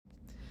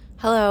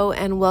Hello,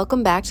 and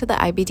welcome back to the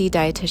IBD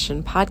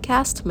Dietitian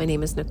Podcast. My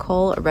name is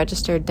Nicole, a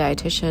registered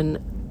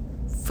dietitian,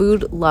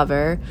 food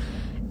lover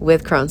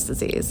with Crohn's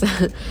disease.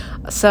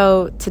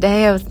 So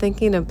today I was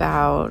thinking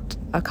about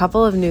a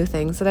couple of new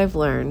things that I've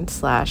learned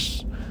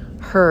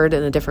 / heard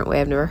in a different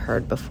way I've never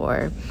heard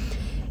before.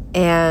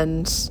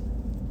 And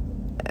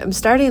I'm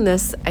starting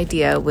this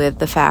idea with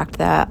the fact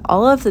that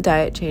all of the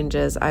diet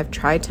changes I've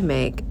tried to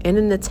make in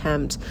an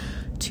attempt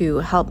to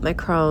help my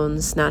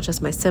Crohn's, not just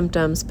my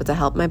symptoms, but to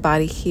help my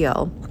body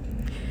heal,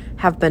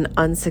 have been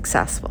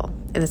unsuccessful.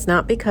 And it's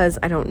not because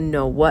I don't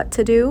know what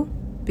to do,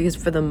 because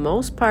for the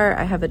most part,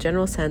 I have a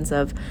general sense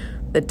of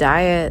the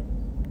diet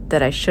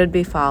that I should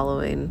be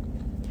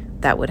following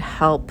that would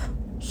help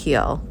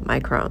heal my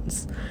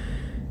Crohn's.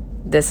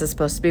 This is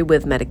supposed to be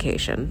with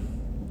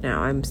medication.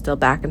 Now, I'm still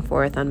back and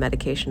forth on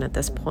medication at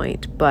this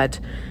point,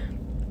 but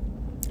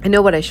I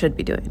know what I should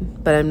be doing,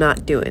 but I'm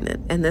not doing it.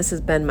 And this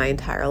has been my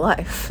entire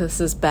life. This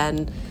has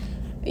been,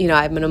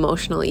 I'm an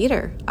emotional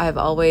eater. I've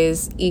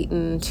always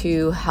eaten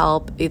to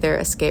help either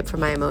escape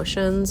from my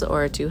emotions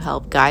or to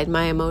help guide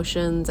my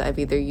emotions. I've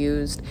either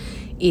used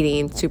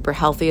eating super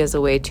healthy as a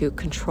way to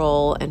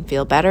control and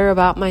feel better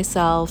about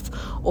myself,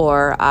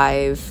 or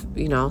I've,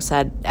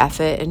 said F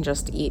it and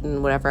just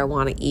eaten whatever I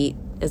want to eat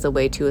as a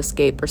way to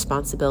escape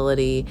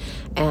responsibility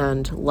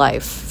and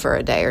life for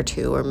a day or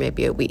two or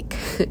maybe a week.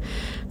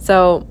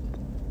 So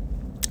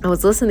I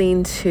was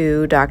listening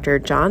to Dr.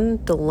 John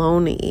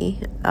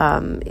Deloney,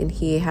 and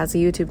he has a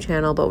YouTube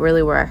channel, but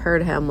really where I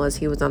heard him was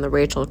he was on the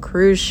Rachel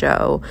Cruz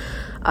show.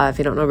 If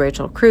you don't know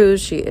Rachel Cruz,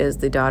 she is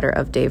the daughter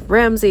of Dave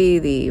Ramsey,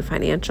 the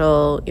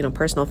financial,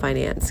 personal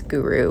finance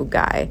guru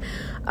guy.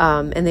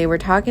 And they were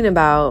talking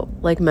about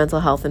mental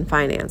health and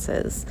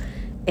finances.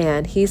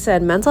 And he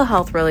said mental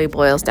health really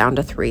boils down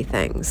to three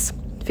things: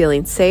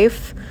 feeling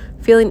safe,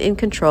 feeling in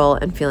control,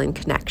 and feeling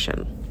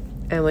connection.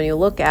 And when you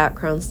look at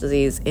Crohn's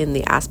disease in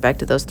the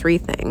aspect of those three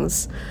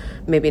things,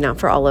 maybe not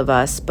for all of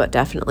us, but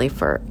definitely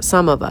for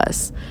some of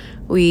us,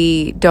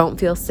 we don't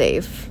feel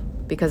safe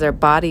because our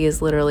body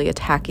is literally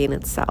attacking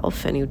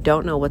itself, and you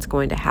don't know what's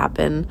going to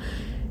happen,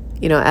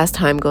 as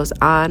time goes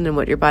on and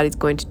what your body's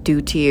going to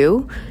do to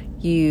you.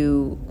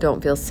 You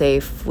don't feel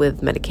safe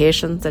with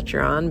medications that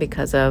you're on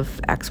because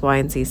of X, Y,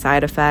 and Z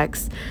side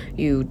effects.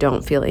 You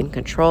don't feel in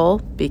control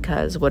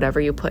because whatever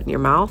you put in your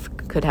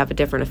mouth could have a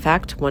different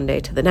effect one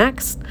day to the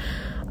next.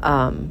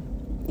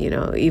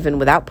 Even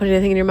without putting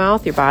anything in your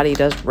mouth, your body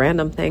does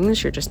random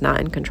things. You're just not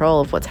in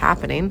control of what's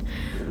happening.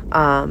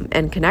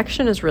 And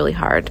connection is really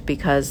hard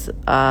because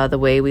the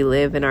way we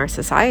live in our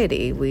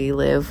society, we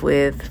live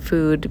with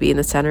food to be in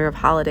the center of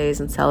holidays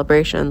and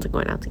celebrations and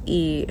going out to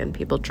eat and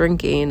people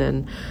drinking.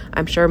 And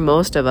I'm sure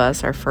most of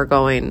us are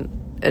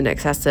foregoing an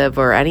excessive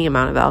or any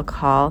amount of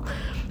alcohol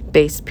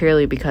based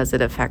purely because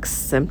it affects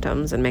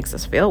symptoms and makes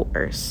us feel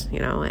worse,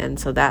 and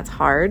so that's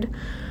hard.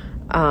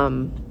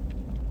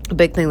 A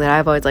big thing that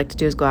I've always liked to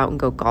do is go out and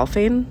go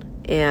golfing.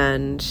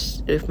 And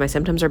if my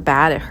symptoms are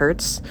bad, it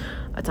hurts.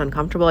 It's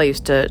uncomfortable. I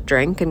used to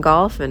drink and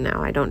golf, and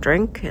now I don't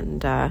drink.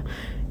 And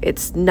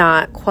it's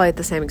not quite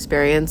the same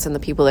experience. And the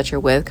people that you're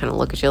with kind of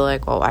look at you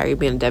like, well, why are you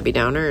being a Debbie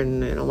Downer?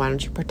 And why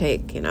don't you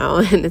partake? And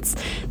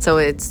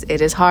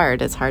it is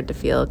hard. It's hard to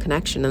feel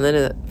connection. And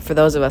then for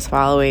those of us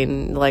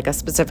following a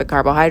specific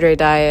carbohydrate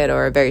diet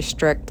or a very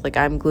strict,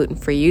 I'm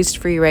gluten-free,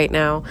 yeast-free right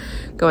now,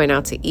 going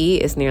out to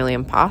eat is nearly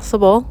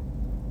impossible.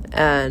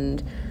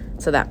 And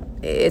so that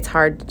it's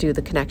hard to do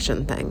the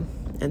connection thing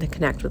and to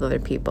connect with other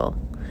people.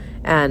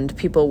 And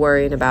people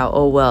worrying about,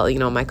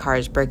 my car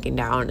is breaking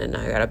down and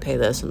I gotta pay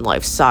this and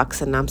life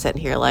sucks. And I'm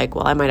sitting here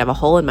I might have a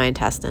hole in my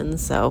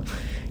intestines. So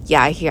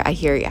yeah, I hear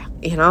you,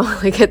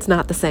 it's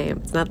not the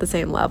same. It's not the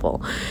same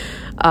level.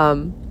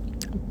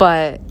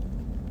 But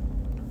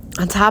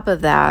on top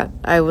of that,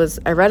 I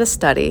read a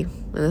study,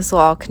 and this will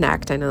all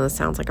connect. I know this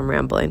sounds like I'm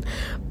rambling,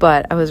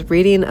 but I was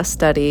reading a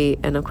study,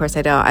 and of course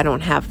I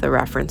don't have the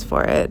reference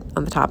for it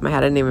on the top of my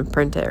head. I didn't even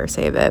print it or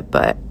save it,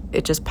 but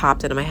it just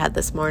popped into my head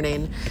this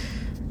morning.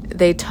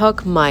 They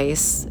took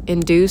mice,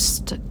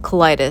 induced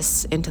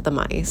colitis into the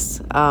mice,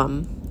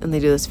 and they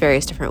do this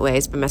various different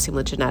ways by messing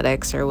with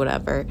genetics or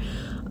whatever.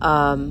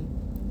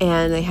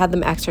 And they had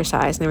them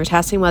exercise, and they were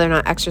testing whether or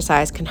not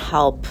exercise can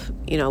help,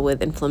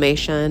 with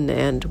inflammation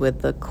and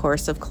with the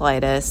course of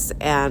colitis.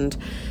 And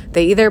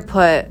they either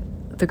put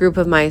the group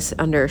of mice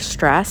under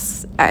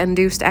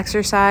stress-induced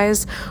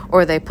exercise,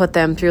 or they put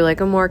them through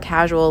a more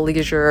casual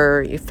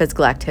leisure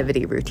physical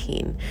activity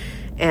routine.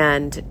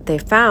 And they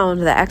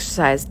found that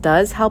exercise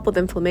does help with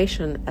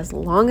inflammation as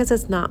long as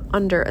it's not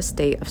under a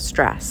state of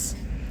stress.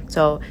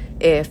 So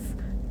if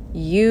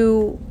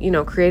you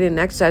creating an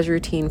exercise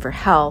routine for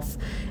health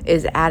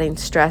is adding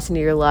stress into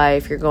your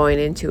life, you're going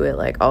into it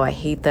I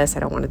hate this, I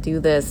don't want to do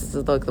this, this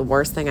is the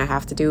worst thing I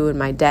have to do in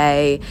my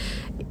day,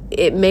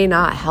 it may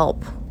not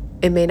help.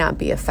 It may not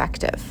be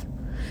effective.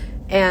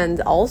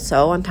 And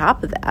also on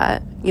top of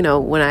that,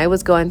 when I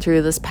was going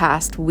through this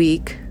past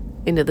week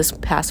into this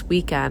past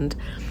weekend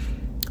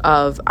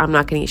of I'm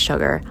not going to eat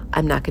sugar,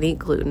 I'm not going to eat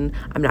gluten,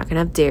 I'm not going to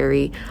have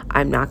dairy,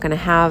 I'm not going to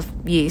have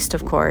yeast,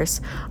 of course,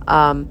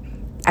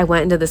 I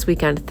went into this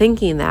weekend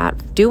thinking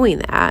that, doing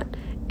that,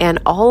 and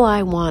all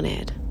I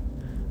wanted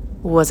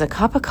was a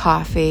cup of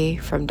coffee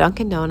from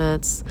Dunkin'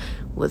 Donuts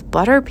with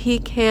butter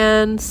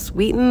pecan,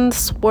 sweetened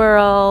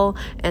swirl,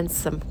 and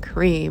some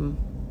cream.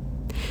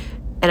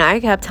 And I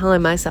kept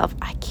telling myself,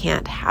 I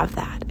can't have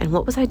that. And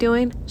what was I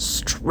doing?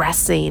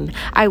 Stressing.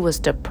 I was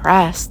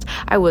depressed.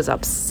 I was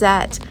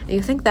upset. And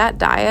you think that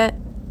diet,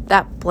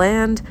 that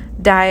bland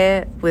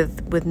diet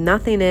with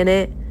nothing in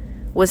it,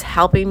 was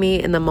helping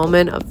me in the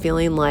moment of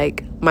feeling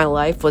like my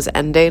life was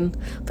ending,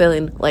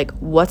 feeling like,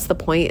 what's the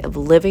point of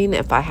living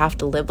if I have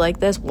to live like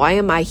this? Why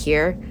am I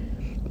here?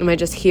 Am I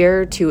just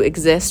here to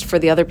exist for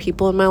the other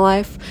people in my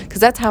life?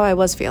 Because that's how I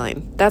was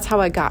feeling. That's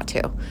how I got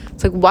to.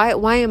 It's like,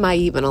 why am I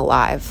even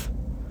alive?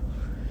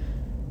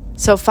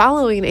 So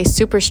following a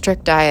super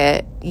strict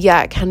diet,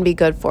 yeah, it can be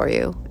good for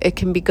you. It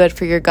can be good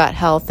for your gut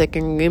health. It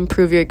can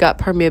improve your gut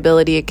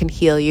permeability. It can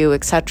heal you,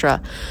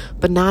 etc.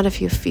 But not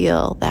if you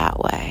feel that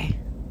way.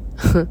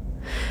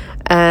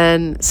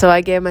 And so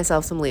I gave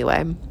myself some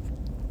leeway,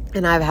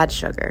 and I've had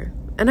sugar,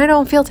 and I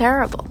don't feel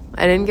terrible.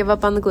 I didn't give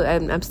up on the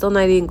gluten. I'm still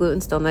not eating gluten,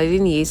 still not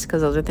eating yeast,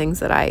 because those are things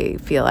that I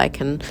feel I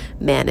can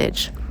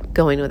manage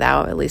going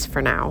without, at least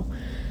for now.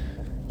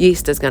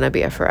 Yeast is going to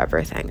be a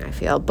forever thing, I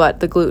feel, but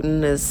the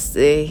gluten is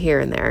here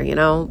and there,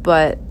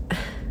 but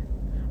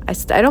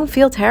I don't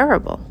feel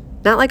terrible.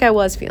 Not like I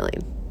was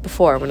feeling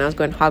before when I was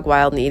going hog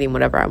wild and eating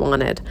whatever I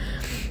wanted.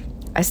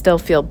 I still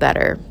feel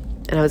better.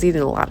 And I was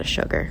eating a lot of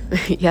sugar.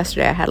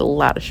 Yesterday I had a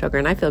lot of sugar,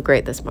 and I feel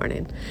great this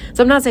morning.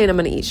 So I'm not saying I'm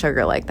going to eat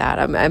sugar like that.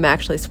 I'm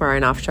actually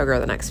swearing off sugar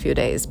the next few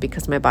days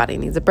because my body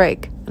needs a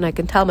break. And I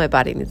can tell my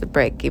body needs a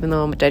break. Even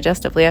though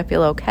digestively I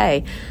feel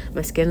okay,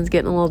 my skin is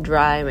getting a little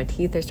dry, my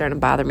teeth are starting to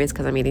bother me. It's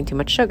because I'm eating too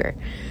much sugar.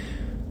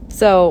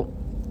 So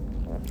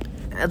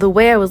the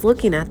way I was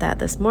looking at that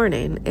this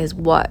morning is,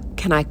 what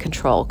can I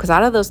control? Because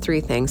out of those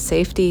three things,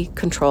 safety,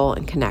 control,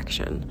 and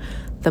connection,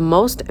 the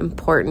most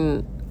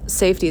important,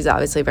 safety is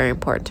obviously very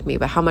important to me,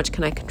 but how much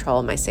can I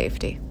control my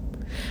safety?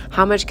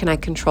 How much can I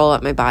control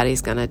what my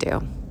body's going to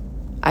do?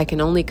 I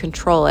can only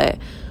control it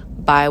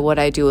by what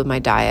I do with my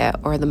diet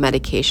or the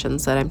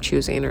medications that I'm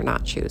choosing or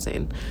not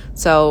choosing.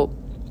 So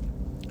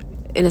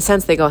in a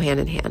sense, they go hand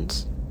in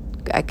hand.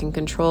 I can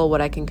control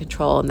what I can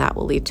control, and that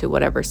will lead to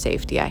whatever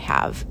safety I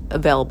have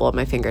available at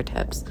my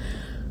fingertips.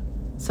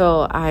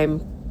 So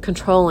I'm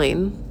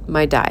controlling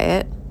my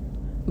diet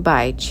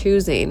by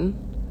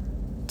choosing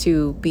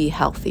to be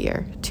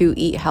healthier, to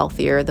eat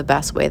healthier the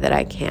best way that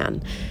I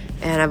can.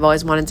 And I've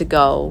always wanted to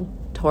go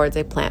towards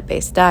a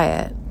plant-based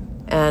diet.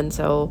 And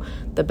so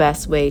the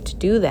best way to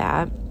do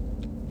that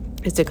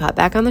is to cut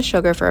back on the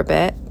sugar for a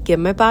bit, give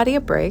my body a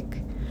break,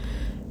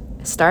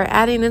 start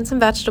adding in some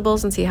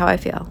vegetables and see how I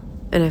feel.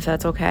 And if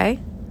that's okay,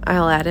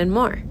 I'll add in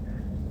more.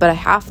 But I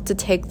have to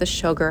take the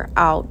sugar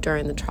out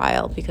during the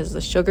trial because the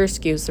sugar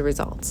skews the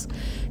results.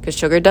 Because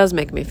sugar does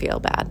make me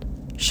feel bad.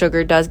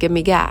 Sugar does give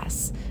me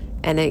gas.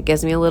 And it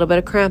gives me a little bit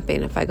of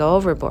cramping if I go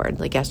overboard.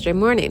 Like yesterday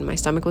morning, my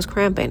stomach was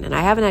cramping, and I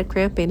haven't had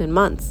cramping in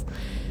months.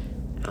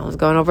 I was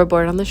going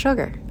overboard on the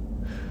sugar.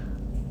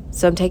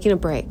 So I'm taking a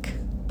break,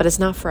 but it's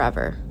not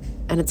forever,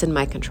 and it's in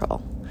my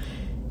control.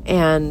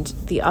 And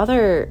the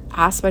other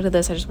aspect of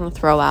this I just want to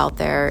throw out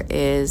there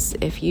is,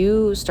 if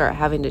you start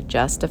having to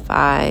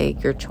justify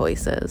your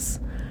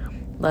choices,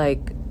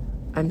 like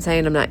I'm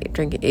saying I'm not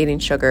eating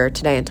sugar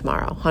today and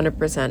tomorrow,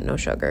 100% no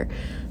sugar.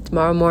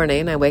 Tomorrow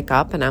morning, I wake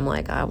up and I'm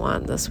like, I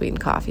want the sweetened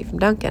coffee from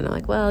Dunkin'. I'm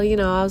like, well,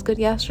 I was good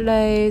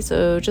yesterday,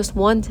 so just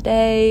one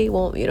today.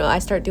 Well, I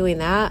start doing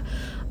that.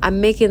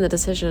 I'm making the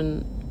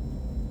decision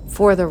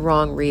for the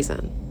wrong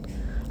reason.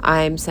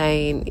 I'm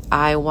saying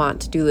I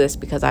want to do this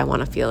because I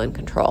want to feel in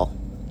control.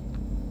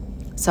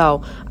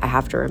 So I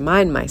have to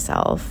remind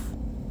myself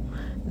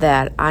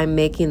that I'm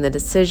making the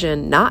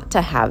decision not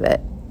to have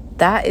it.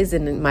 That is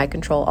in my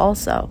control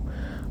also.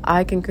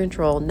 I can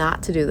control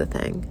not to do the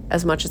thing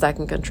as much as I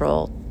can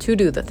control to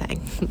do the thing.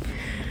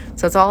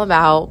 So it's all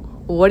about,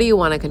 what do you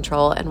want to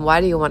control and why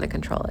do you want to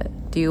control it?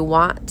 Do you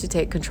want to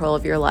take control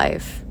of your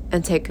life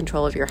and take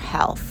control of your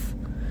health?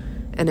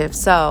 And if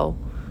so,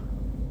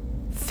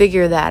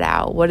 figure that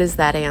out. What is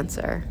that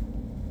answer?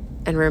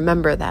 And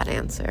remember that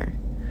answer.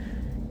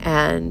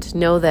 And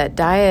know that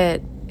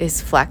diet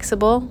is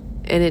flexible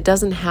and it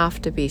doesn't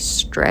have to be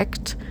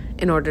strict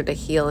in order to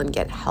heal and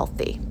get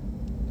healthy.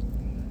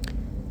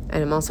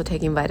 And I'm also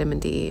taking vitamin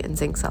D and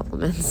zinc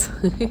supplements,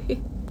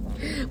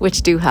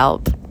 which do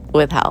help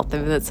with health. I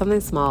mean, it's something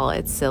small.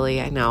 It's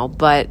silly, I know,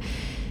 but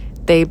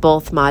they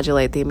both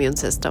modulate the immune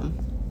system.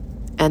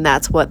 And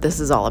that's what this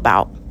is all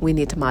about. We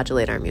need to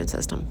modulate our immune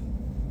system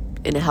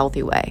in a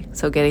healthy way.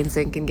 So getting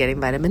zinc and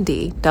getting vitamin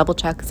D, double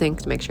check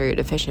zinc to make sure you're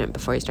deficient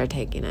before you start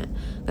taking it.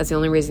 That's the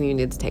only reason you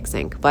need to take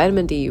zinc.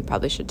 Vitamin D you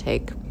probably should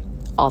take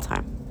all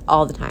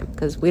the time,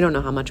 because we don't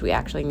know how much we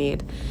actually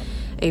need.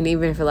 And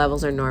even if your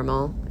levels are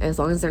normal, as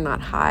long as they're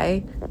not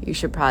high, you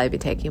should probably be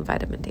taking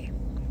vitamin D.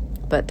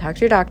 But talk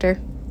to your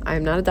doctor. I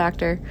am not a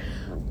doctor.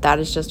 That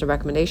is just a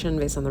recommendation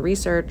based on the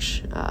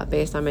research,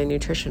 based on my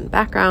nutrition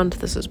background.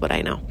 This is what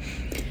I know.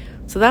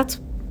 So that's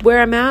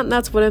where I'm at, and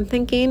that's what I'm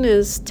thinking,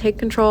 is take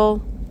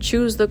control,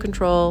 choose the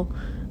control,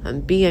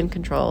 and be in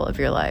control of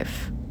your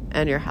life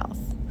and your health.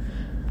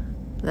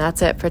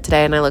 That's it for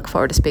today, and I look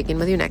forward to speaking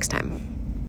with you next time.